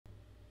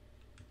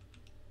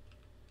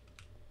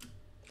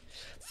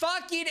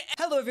Fucking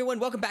hello everyone,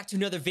 welcome back to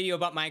another video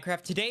about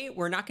Minecraft. Today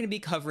we're not going to be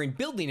covering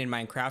building in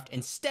Minecraft.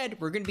 Instead,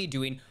 we're going to be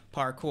doing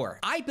parkour.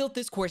 I built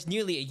this course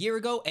nearly a year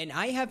ago and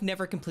I have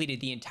never completed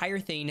the entire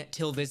thing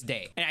till this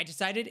day. And I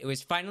decided it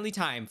was finally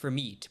time for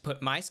me to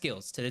put my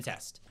skills to the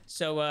test.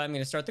 So I'm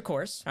going to start the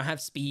course. I don't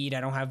have speed, I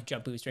don't have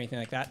jump boost or anything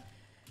like that.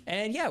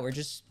 And yeah, we're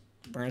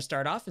going to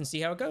start off and see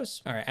how it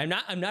goes. All right,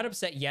 I'm not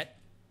upset yet.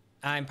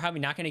 I'm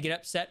probably not going to get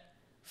upset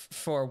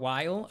for a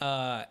while.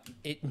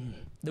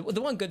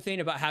 The one good thing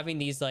about having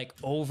these like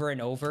over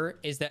and over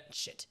is that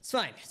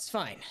it's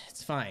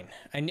fine.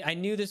 I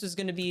knew this was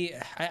going to be,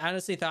 I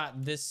honestly thought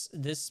this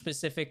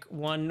specific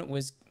one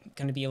was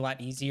going to be a lot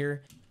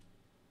easier.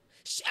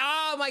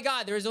 Oh my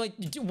god, there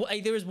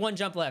was one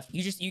jump left.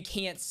 You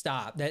can't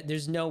stop.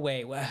 There's no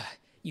way.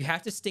 You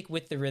have to stick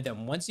with the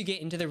rhythm. Once you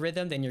get into the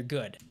rhythm, then you're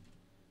good.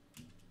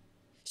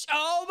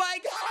 Oh my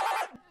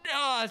god.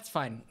 Oh, it's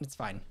fine. It's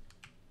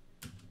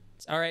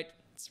all right.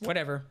 It's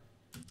whatever.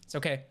 It's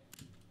okay.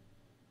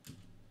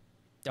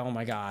 Oh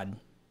my god.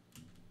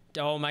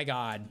 Oh my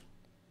god.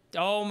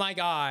 Oh my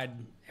god.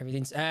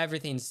 Everything's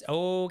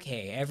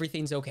okay.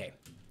 Everything's okay.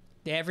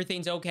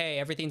 Everything's okay.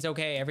 Everything's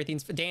okay.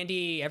 Everything's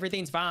dandy.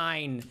 Everything's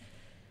fine.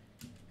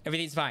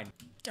 Everything's fine.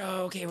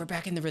 Okay, we're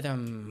back in the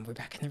rhythm. We're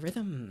back in the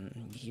rhythm.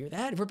 You hear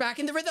that? We're back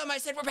in the rhythm. I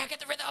said we're back in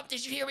the rhythm.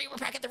 Did you hear me? We're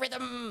back in the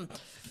rhythm.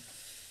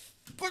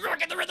 We're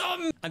back in the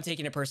rhythm. I'm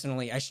taking it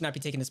personally. I should not be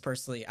taking this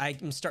personally.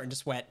 I'm starting to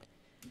sweat.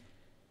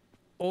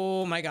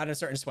 Oh my god, I'm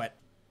starting to sweat.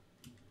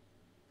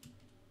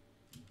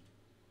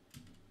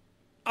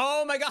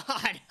 Oh my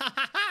god. All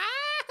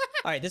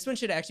right, this one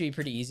should actually be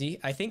pretty easy.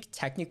 I think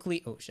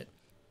technically, oh shit.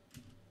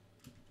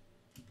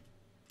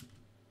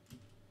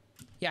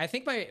 Yeah, I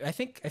think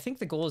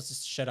the goal is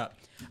just shut up.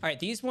 All right,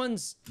 these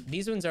ones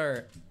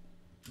are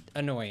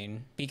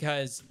annoying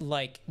because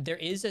like there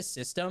is a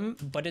system,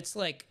 but it's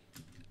like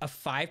a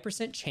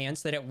 5%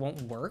 chance that it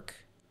won't work.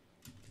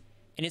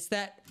 And it's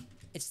that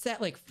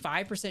like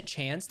 5%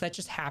 chance that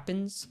just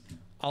happens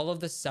all of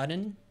the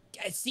sudden.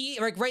 See,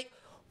 like right,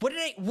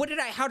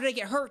 how did I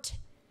get hurt?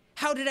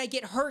 How did I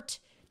get hurt?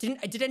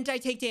 Didn't I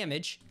take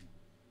damage?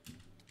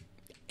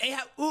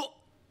 Yeah,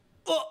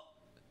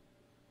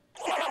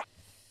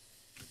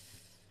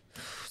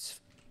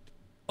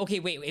 okay,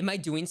 wait, am I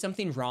doing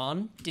something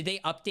wrong? Did they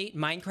update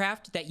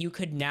Minecraft that you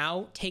could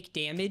now take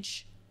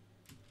damage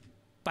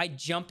by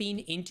jumping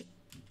into...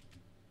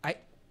 I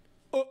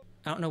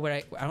don't know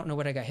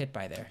what I got hit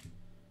by there.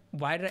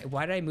 Why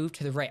did I move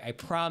to the right? I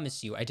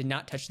promise you, I did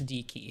not touch the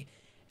D key.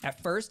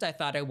 At first, I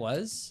thought I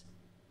was,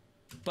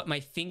 but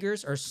my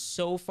fingers are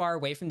so far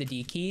away from the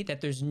D key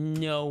that there's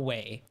no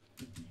way.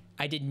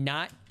 I did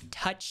not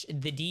touch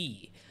the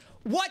D.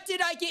 What did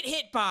I get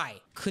hit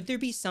by? Could there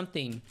be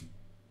something?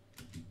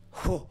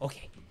 Whew,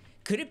 okay.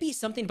 Could it be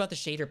something about the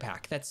shader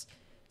pack? It's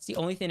the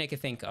only thing I could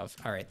think of.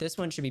 All right, this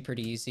one should be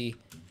pretty easy.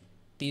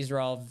 These are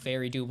all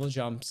very doable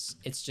jumps.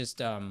 It's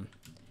just,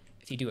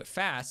 if you do it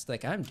fast,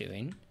 like I'm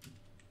doing,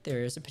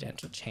 there is a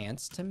potential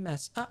chance to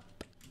mess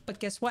up. But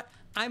guess what?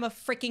 I'm a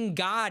freaking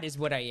god is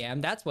what I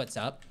am. That's what's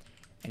up.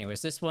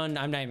 Anyways, this one,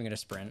 I'm not even gonna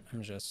sprint.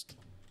 I'm just,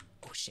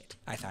 oh shit.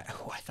 I thought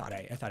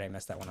I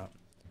messed that one up.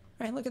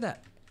 All right, look at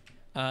that.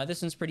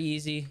 This one's pretty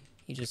easy.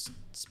 You just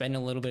spend a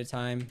little bit of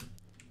time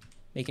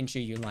making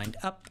sure you're lined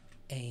up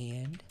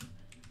and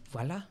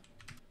voila.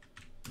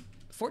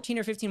 14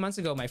 or 15 months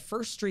ago, my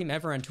first stream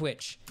ever on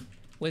Twitch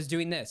was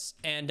doing this.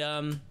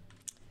 And,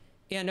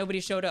 yeah, nobody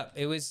showed up.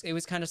 It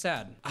was kind of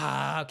sad.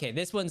 Ah, okay.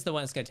 This one's the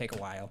one that's gonna take a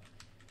while.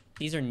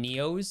 These are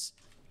Neos,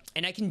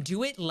 and I can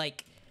do it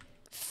like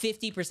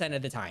 50%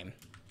 of the time.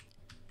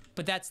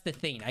 But that's the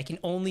thing. I can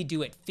only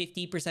do it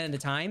 50% of the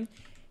time,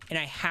 and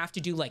I have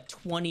to do like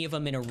 20 of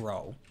them in a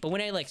row. But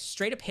when I like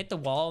straight up hit the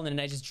wall and then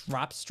I just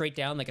drop straight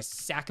down like a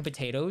sack of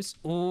potatoes,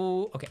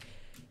 ooh, okay.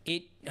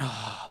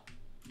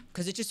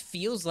 Because it just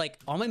feels like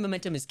all my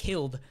momentum is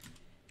killed.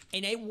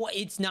 And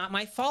it's not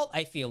my fault,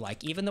 I feel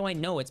like. Even though I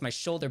know it's my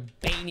shoulder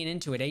banging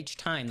into it each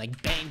time.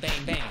 Like, bang,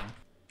 bang, bang.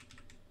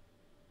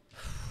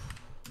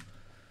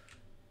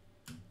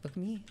 Look at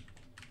me.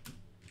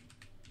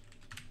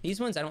 These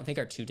ones I don't think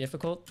are too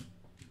difficult.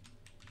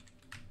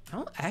 I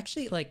don't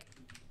actually, like...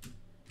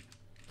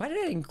 Why did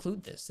I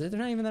include this? They're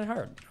not even that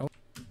hard.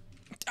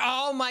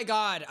 Oh my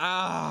god.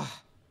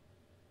 Ah.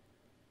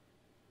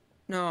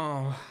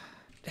 No.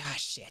 Ah,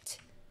 shit.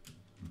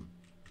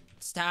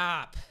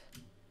 Stop.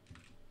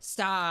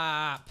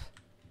 Stop.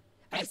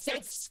 I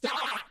said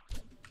stop.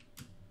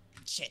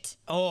 Shit.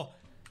 Oh.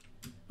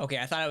 Okay,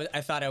 I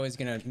thought I was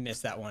gonna miss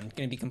that one.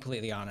 Gonna be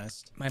completely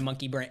honest. My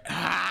monkey brain.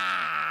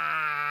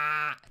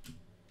 Ah.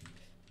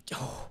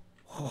 Oh.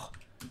 Oh.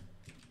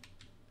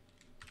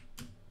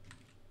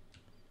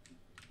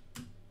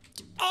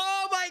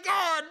 Oh my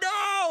god,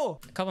 no!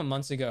 A couple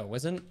months ago,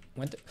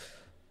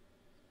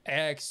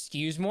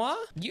 excuse-moi?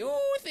 You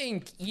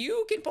think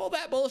you can pull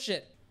that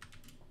bullshit?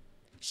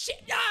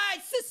 Shit,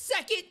 it's the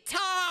second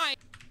time!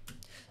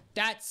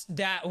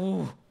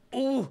 Ooh,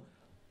 ooh,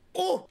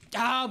 ooh.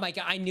 Oh my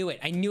god, I knew it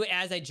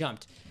as I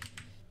jumped.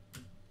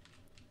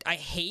 I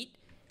hate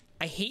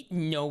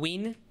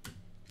knowing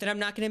that I'm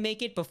not gonna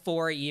make it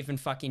before I even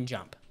fucking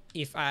jump.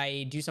 If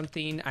I do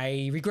something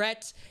I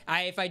regret,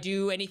 if I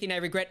do anything I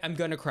regret, I'm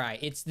gonna cry.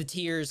 It's the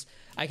tears.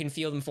 I can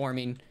feel them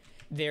forming.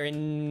 They're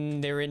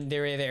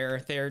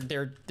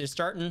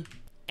starting.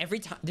 Every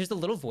time there's a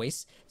little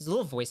voice. There's a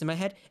little voice in my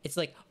head. It's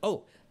like,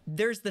 oh,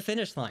 there's the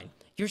finish line.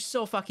 You're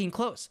so fucking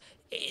close.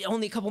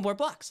 Only a couple more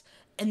blocks.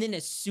 And then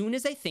as soon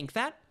as I think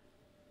that,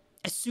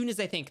 I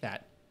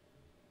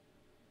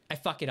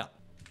fuck it up.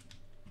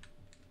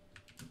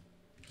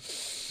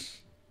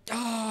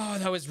 Oh,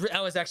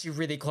 that was actually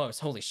really close.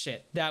 Holy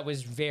shit. That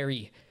was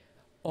very...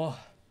 Oh.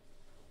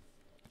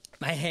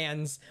 My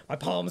hands, my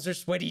palms are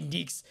sweaty,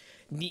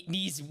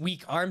 knees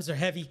weak, arms are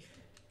heavy.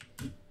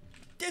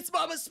 It's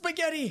Mama's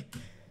spaghetti!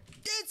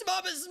 It's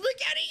Mama's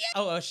spaghetti!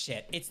 Oh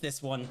shit. It's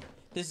this one.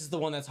 This is the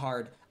one that's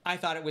hard. I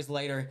thought it was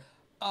later.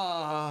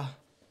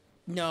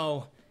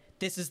 No.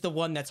 This is the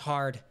one that's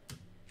hard.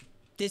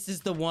 This is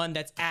the one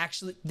that's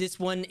actually... This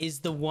one is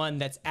the one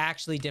that's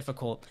actually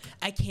difficult.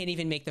 I can't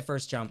even make the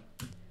first jump.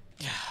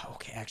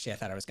 Okay, actually, I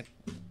thought I was gonna...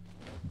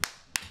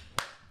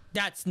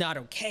 That's not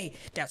okay.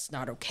 That's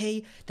not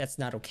okay. That's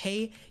not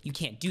okay. You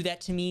can't do that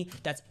to me.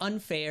 That's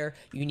unfair.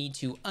 You need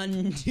to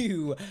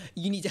undo.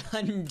 You need to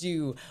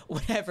undo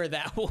whatever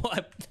that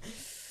was.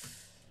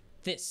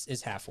 This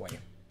is halfway.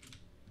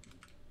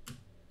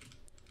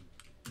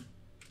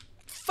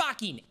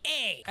 Fucking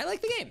A. I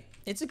like the game.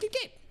 It's a good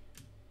game.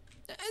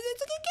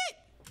 It's a good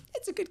game.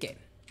 It's a good game.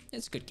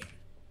 It's a good game.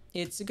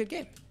 It's a good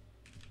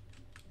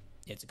game.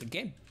 It's a good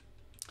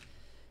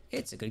game.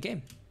 It's a good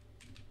game.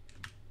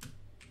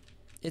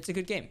 It's a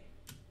good game.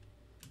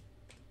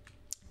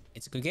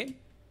 It's a good game.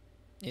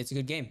 It's a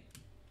good game.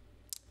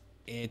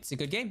 It's a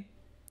good game.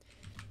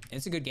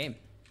 It's a good game.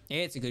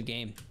 It's a good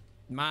game.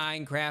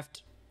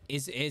 Minecraft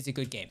is a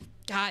good game.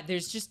 God,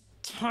 there's just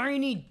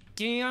tiny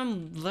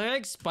damn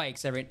leg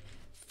spikes every...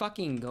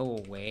 Fucking go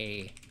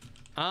away.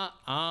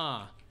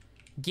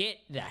 Get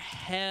the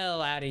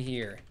hell out of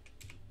here.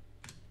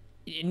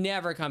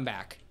 Never come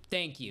back.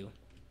 Thank you.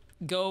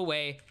 Go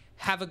away.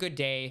 Have a good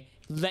day.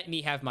 Let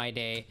me have my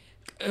day.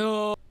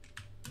 Oh.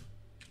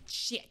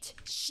 Shit.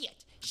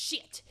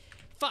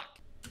 Fuck.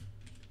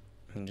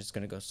 I'm just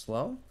gonna go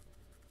slow.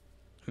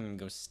 I'm gonna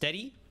go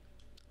steady.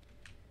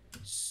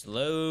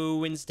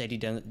 Slow and steady.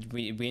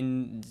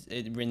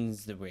 It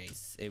wins the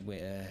race.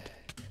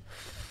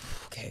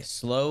 Okay,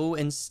 slow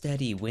and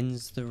steady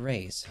wins the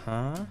race,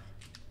 huh?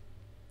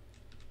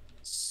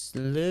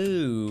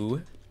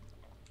 Slow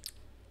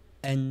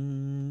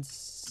and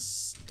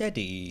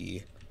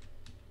steady.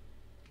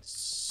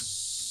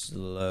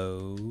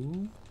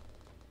 Slow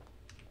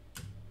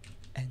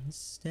and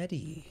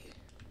steady.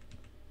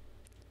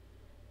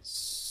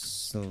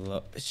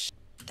 Slow.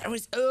 That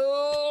was...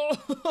 Oh!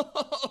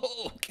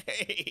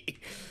 Okay.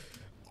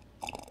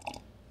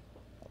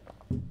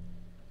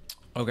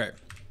 Okay.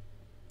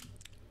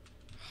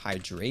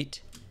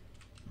 Hydrate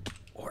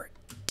or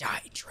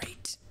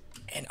dihydrate.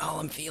 And all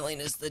I'm feeling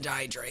is the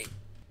dihydrate.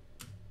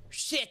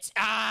 Shit!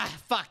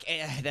 Fuck.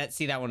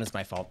 That one is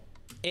my fault.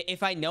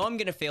 If I know I'm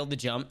gonna fail the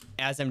jump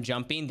as I'm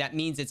jumping, that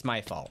means it's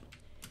my fault.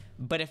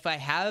 But if I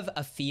have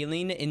a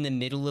feeling in the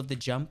middle of the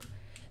jump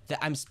that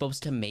I'm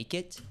supposed to make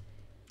it,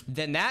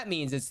 then that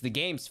means it's the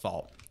game's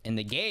fault. And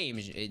the game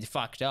is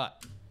fucked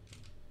up.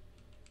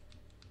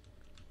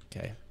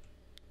 Okay.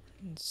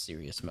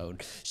 Serious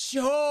mode.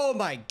 Oh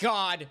my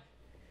god!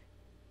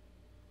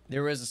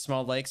 There was a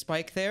small leg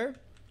spike there.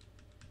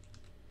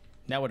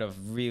 That would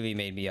have really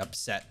made me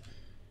upset.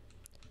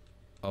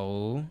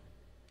 Oh.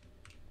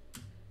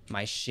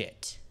 My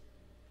shit.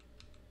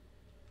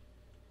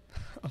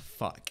 Oh,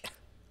 fuck.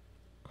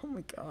 Oh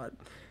my god.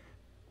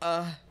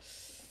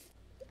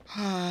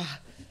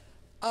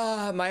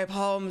 My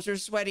palms are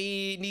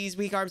sweaty, knees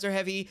weak, arms are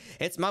heavy.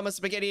 It's Mama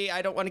Spaghetti.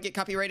 I don't want to get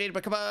copyrighted,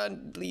 but come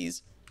on,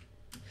 please.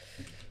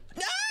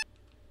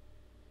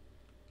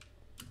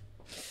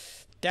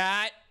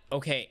 No!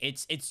 Okay,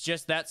 it's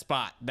just that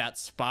spot. That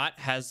spot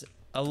has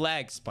a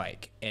lag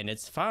spike, and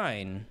it's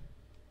fine.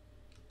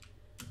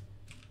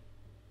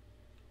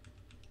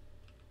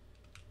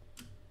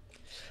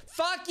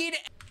 Fucking...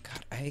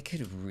 God, I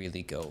could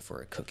really go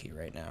for a cookie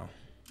right now.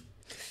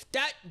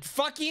 That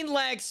fucking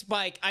lag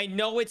spike. I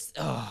know it's...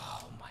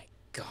 Oh my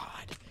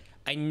god.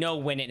 I know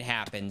when it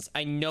happens.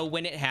 I know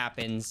when it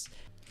happens.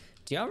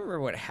 Do y'all remember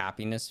what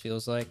happiness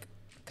feels like?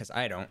 Because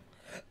I don't.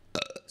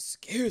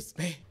 Excuse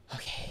me.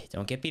 Okay,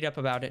 don't get beat up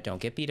about it.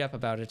 Don't get beat up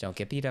about it. Don't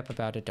get beat up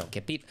about it. Don't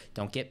get beat up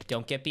about it.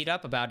 Don't get beat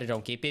up about it.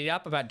 Don't get beat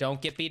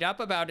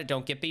up about it.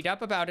 Don't get beat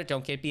up about it.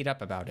 Don't get beat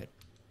up about it.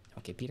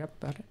 Don't get beat up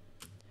about it.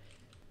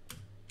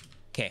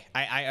 Okay,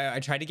 I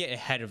tried to get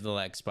ahead of the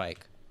leg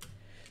spike.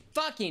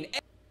 Fucking A!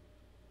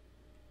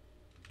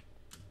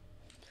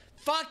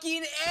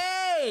 Fucking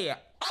A!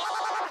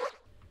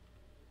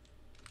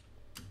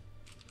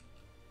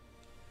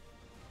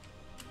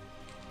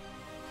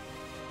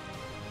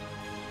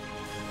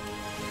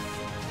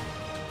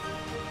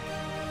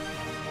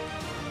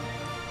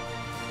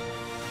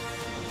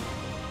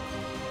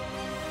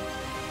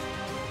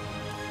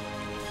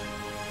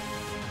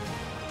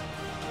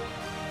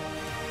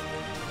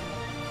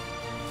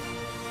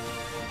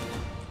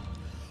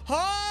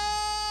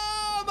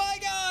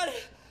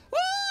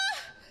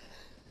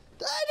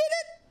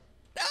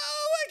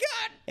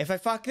 If I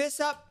fuck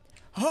this up,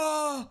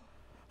 oh,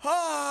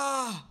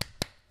 oh,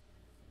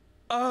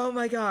 oh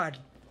my God.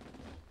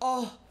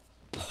 Oh,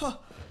 oh,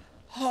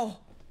 oh,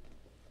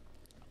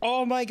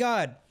 oh my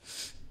God.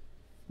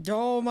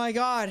 Oh my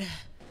God.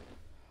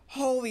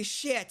 Holy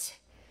shit.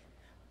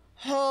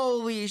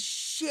 Holy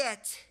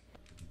shit.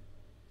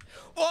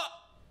 Oh,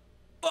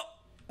 oh,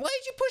 why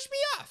did you push me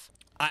off?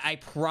 I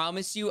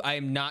promise you, I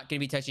am not going to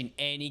be touching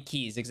any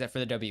keys except for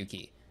the W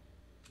key.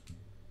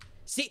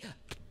 See?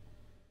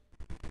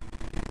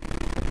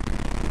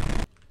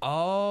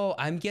 Oh,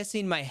 I'm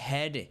guessing my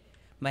head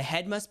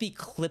must be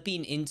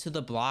clipping into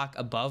the block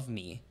above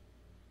me.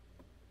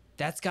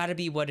 That's got to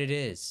be what it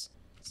is.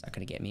 It's not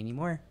going to get me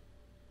anymore.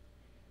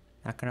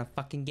 Not going to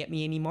fucking get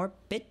me anymore,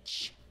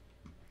 bitch.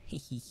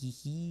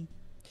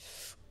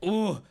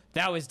 Ooh,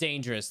 that was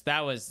dangerous.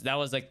 That was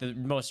like the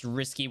most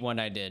risky one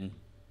I did.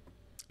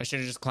 I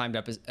should have just climbed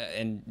up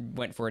and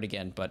went for it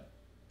again, but...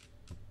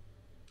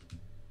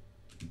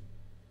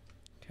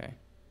 Okay.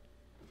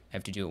 I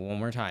have to do it one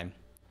more time.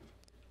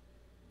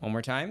 One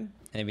more time,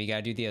 and then we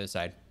gotta do the other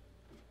side.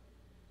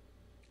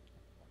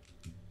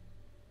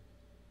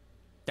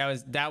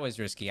 That was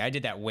risky. I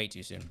did that way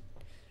too soon.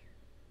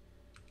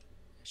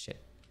 Shit.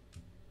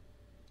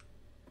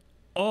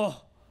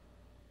 Oh!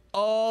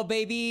 Oh,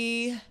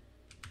 baby!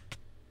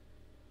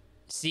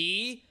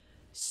 See?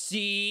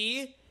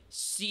 See?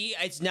 See?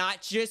 It's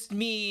not just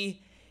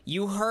me.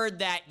 You heard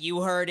that.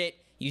 You heard it.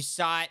 You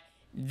saw it.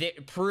 The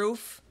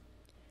proof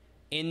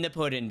in the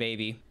pudding,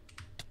 baby.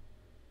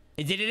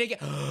 It did it again.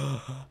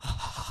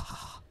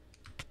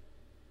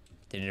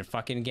 Did it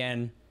fucking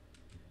again.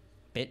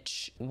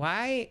 Bitch.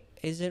 Why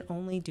is it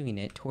only doing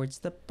it towards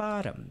the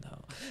bottom,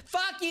 though?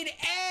 Fucking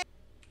A!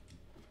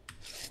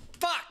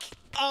 Fuck!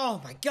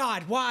 Oh my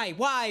God. Why?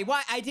 Why?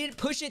 Why? I didn't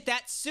push it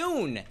that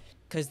soon.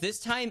 Because this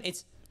time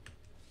it's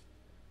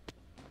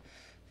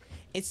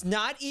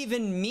not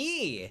even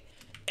me.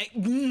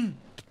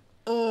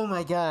 Oh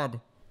my God.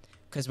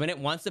 Because when it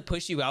wants to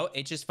push you out,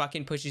 it just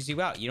fucking pushes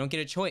you out. You don't get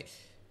a choice.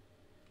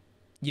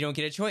 You don't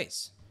get a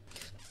choice.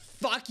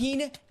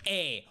 Fucking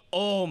A.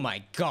 Oh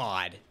my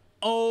God.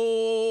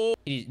 Oh.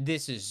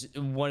 This is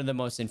one of the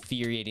most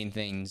infuriating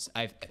things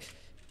I've...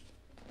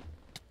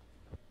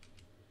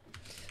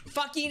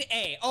 Fucking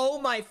A. Oh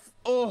my...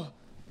 Oh.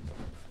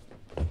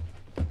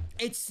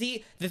 It's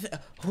the...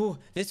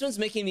 this one's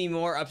making me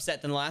more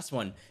upset than the last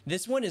one.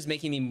 This one is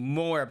making me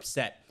more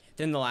upset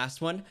than the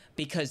last one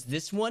because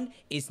this one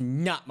is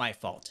not my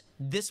fault.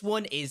 This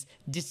one is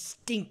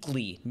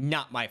distinctly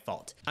not my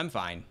fault. I'm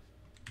fine.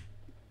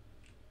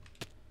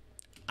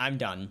 I'm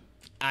done.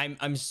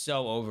 I'm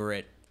so over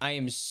it. I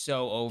am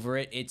so over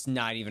it. It's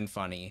not even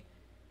funny.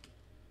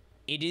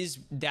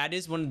 That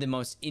is one of the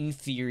most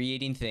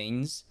infuriating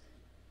things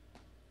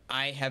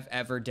I have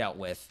ever dealt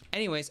with.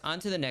 Anyways, on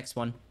to the next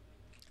one.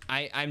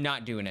 I'm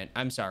not doing it.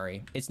 I'm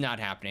sorry. It's not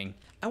happening.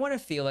 I want to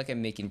feel like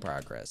I'm making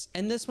progress.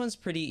 And this one's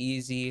pretty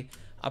easy.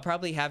 I'll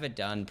probably have it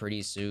done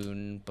pretty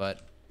soon,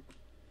 but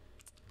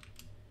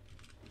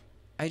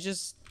I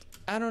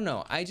don't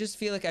know. I just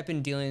feel like I've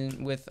been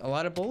dealing with a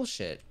lot of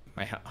bullshit.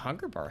 My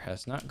hunger bar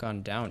has not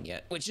gone down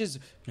yet, which is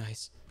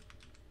nice.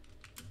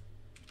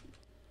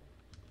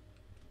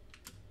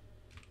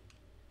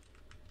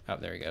 Oh,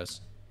 there he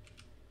goes.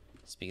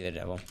 Speak of the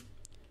devil.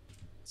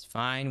 It's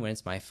fine when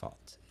it's my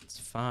fault. It's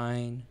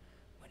fine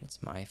when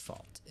it's my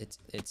fault.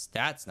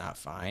 That's not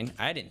fine.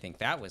 I didn't think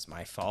that was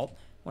my fault.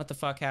 What the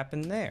fuck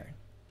happened there?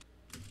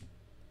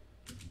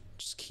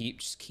 Just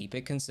keep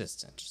it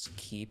consistent. Just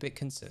keep it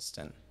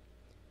consistent.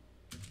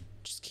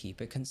 Just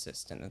keep it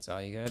consistent. That's all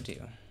you gotta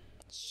do.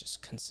 It's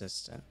just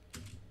consistent.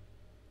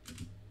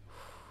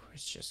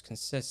 It's just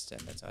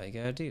consistent. That's all you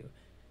gotta do.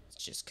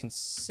 It's just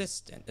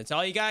consistent. That's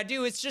all you gotta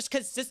do. It's just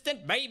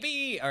consistent,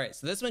 baby. All right,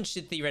 so this one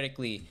should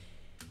theoretically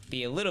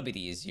be a little bit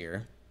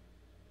easier.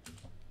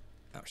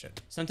 Oh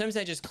shit. Sometimes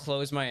I just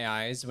close my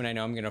eyes when I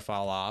know I'm gonna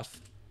fall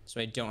off,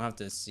 so I don't have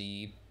to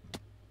see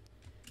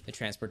the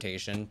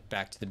transportation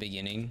back to the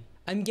beginning.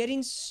 I'm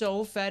getting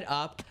so fed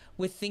up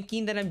with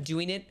thinking that I'm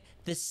doing it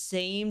the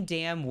same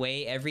damn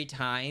way every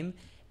time,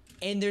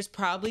 and there's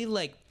probably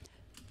like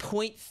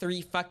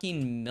 0.3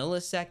 fucking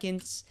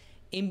milliseconds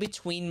in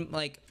between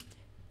like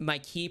my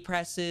key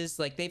presses.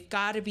 Like they've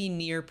got to be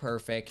near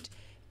perfect,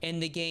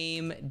 and the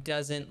game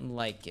doesn't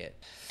like it.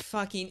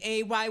 Fucking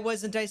A, why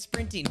wasn't I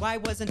sprinting? Why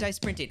wasn't I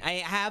sprinting? I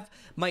have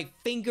my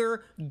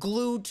finger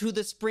glued to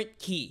the sprint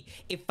key.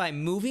 If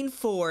I'm moving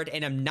forward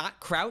and I'm not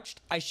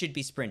crouched, I should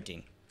be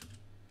sprinting.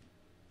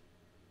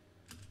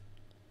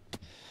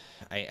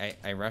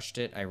 I rushed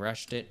it. I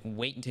rushed it.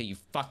 Wait until you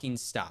fucking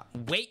stop.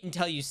 Wait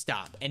until you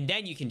stop, and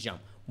then you can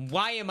jump.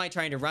 Why am I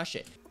trying to rush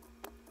it?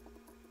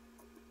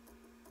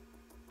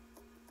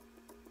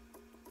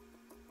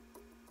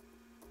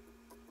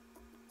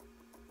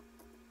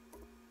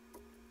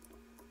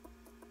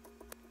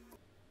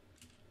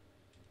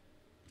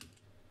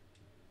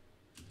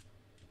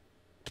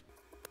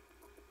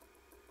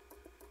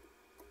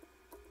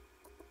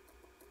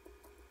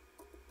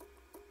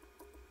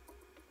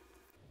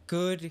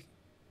 Good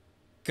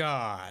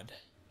God.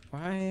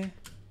 Why?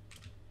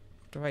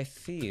 do I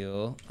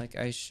feel like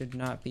I should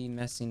not be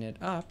messing it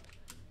up?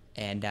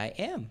 And I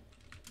am.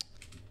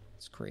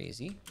 It's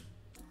crazy.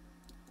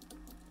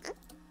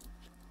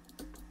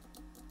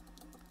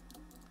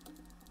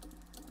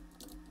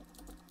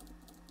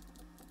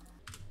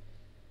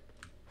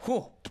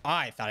 Whew,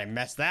 I thought I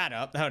messed that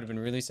up. That would have been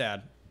really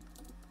sad.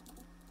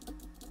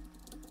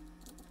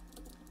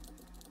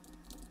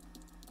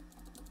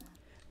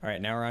 All right,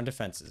 now we're on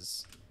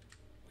defenses,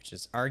 which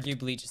is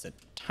arguably just a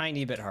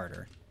tiny bit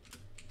harder.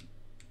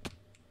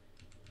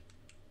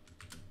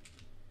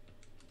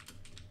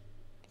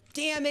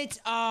 Damn it!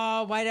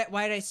 Oh, why did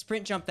I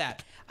sprint jump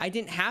that? I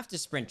didn't have to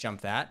sprint jump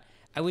that.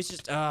 I was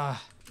just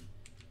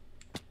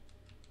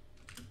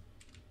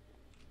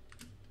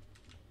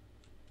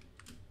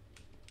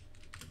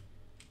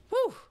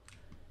Whew.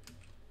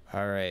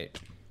 All right.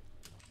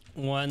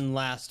 One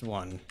last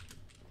one.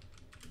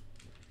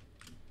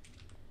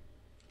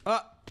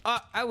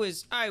 I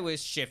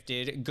was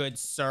shifted, good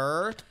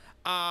sir.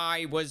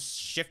 I was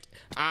shifted,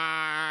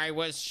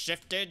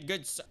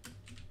 good sir.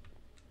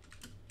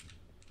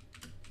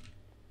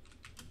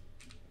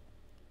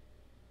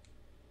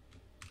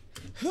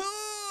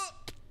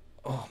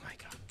 Oh my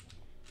god.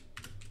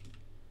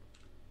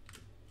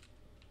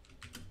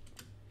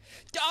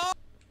 Oh!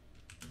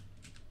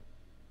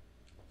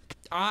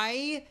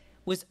 I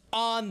was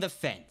on the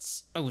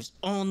fence. I was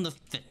on the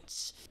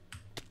fence.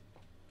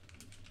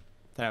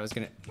 That I was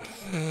gonna...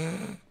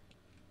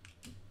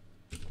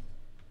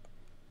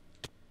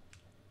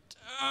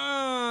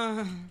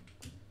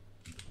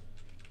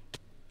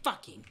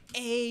 Fucking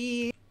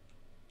A.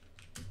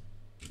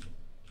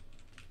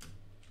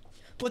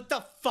 What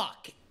the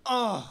fuck?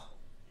 Oh,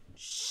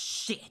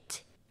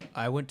 shit.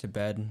 I went to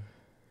bed.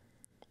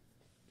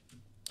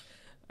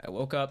 I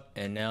woke up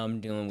and now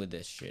I'm dealing with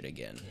this shit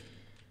again.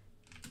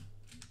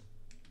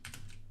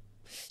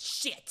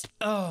 Shit.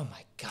 Oh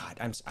my god.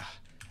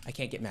 I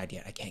can't get mad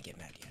yet. I can't get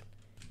mad yet.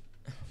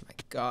 Oh my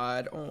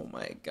god. Oh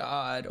my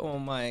god. Oh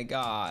my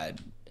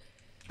god.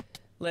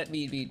 Let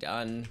me be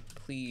done,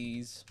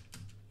 please.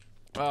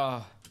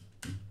 Oh.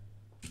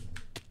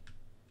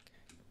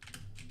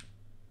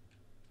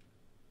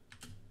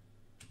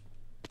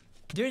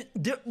 It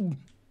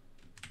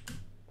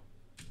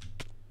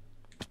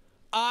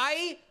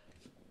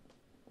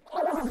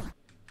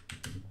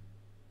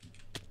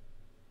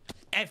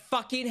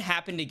fucking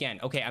happened again.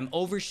 Okay, I'm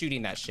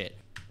overshooting that shit.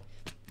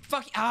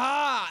 Fuck.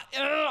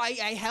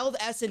 I held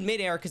S in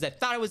midair because I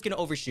thought I was gonna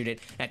overshoot it,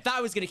 and I thought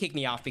it was gonna kick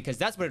me off because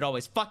that's what it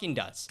always fucking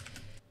does.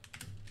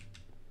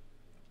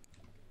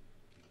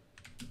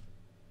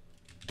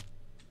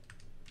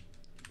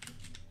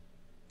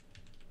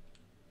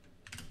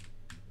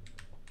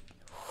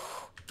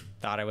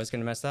 Thought I was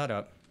gonna mess that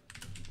up.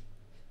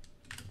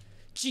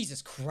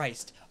 Jesus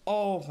Christ.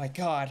 Oh my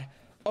god.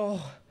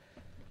 Oh.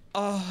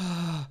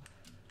 Oh.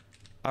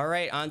 All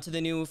right, on to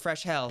the new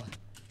fresh hell.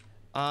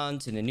 On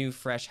to the new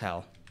fresh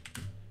hell.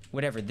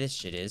 Whatever this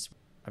shit is.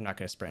 I'm not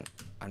gonna sprint.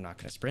 I'm not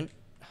gonna sprint.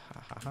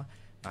 Ha ha ha.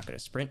 Not gonna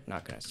sprint.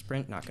 Not gonna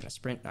sprint. Not gonna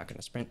sprint. Not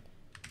gonna sprint.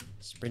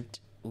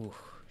 Sprint. Ooh,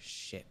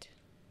 shit.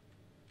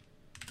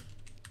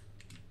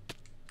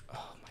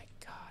 Oh my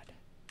god.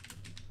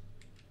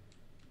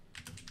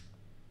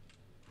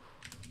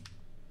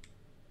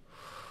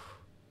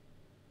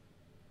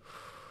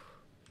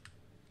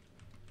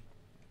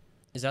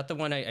 Is that the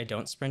one I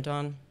don't sprint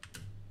on?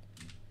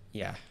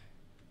 Yeah.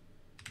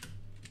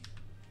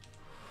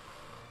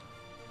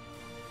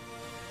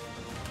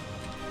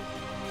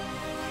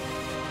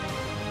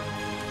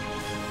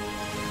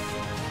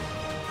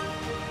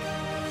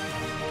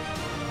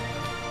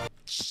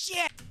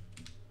 Shit!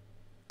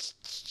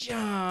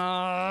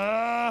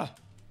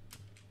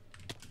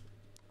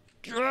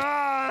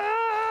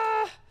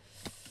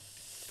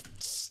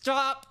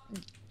 Stop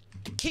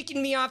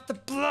kicking me off the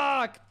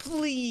block,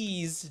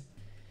 please.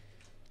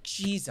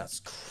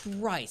 Jesus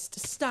Christ,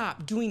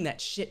 stop doing that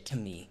shit to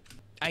me.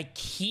 I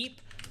keep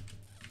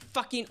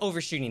fucking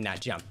overshooting that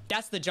jump.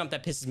 That's the jump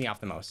that pisses me off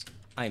the most.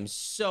 I'm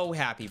so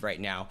happy right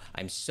now.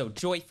 I'm so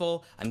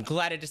joyful. I'm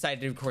glad I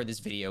decided to record this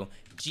video.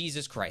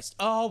 Jesus Christ.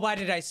 Oh, why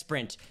did I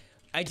sprint?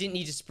 I didn't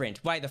need to sprint.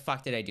 Why the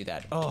fuck did I do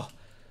that? Oh.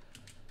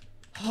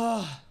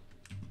 Oh.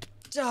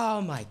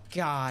 Oh my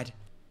god.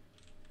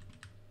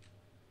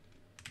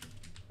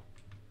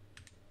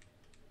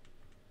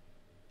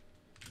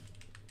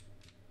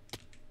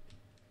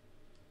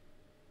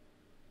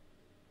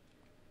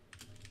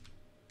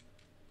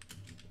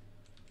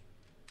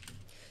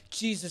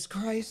 Jesus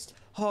Christ.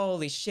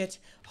 Holy shit.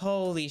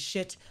 Holy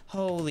shit.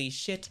 Holy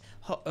shit.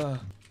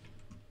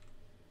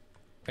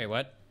 Wait,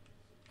 what?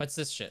 What's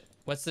this shit?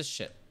 What's this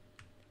shit?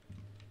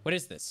 What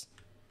is this?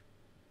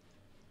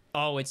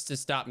 Oh, it's to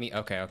stop me.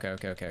 Okay. Ooh,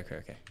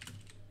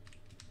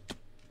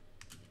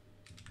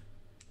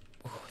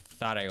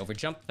 thought I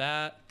overjumped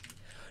that.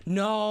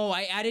 No,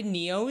 I added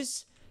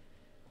Neos.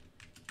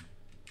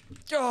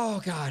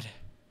 Oh, God.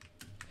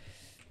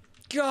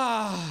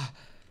 God.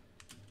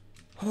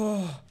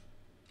 Oh.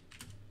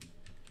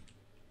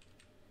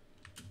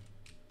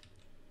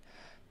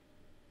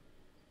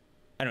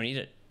 I don't need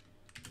it.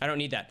 I don't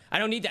need that. I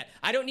don't need that.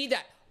 I don't need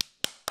that.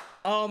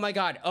 Oh my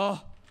God.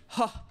 Oh.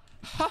 Ha.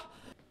 Ha.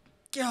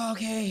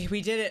 Okay,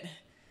 we did it.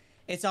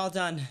 It's all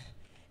done.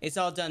 It's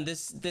all done.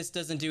 This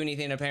doesn't do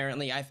anything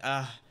apparently.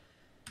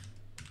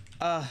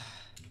 My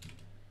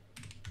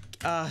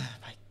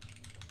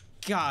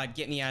God,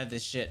 get me out of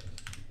this shit.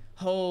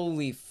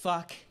 Holy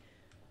fuck.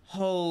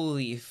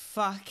 Holy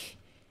fuck.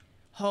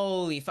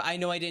 Holy fuck. I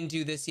know I didn't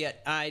do this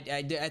yet.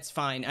 That's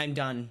fine. I'm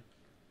done.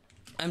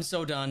 I'm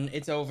so done.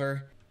 It's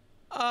over.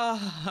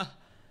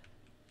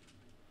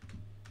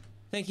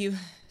 Thank you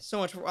so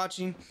much for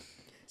watching.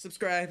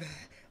 Subscribe,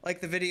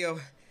 like the video,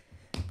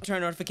 turn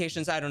on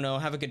notifications. I don't know.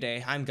 Have a good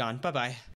day. I'm gone. Bye-bye.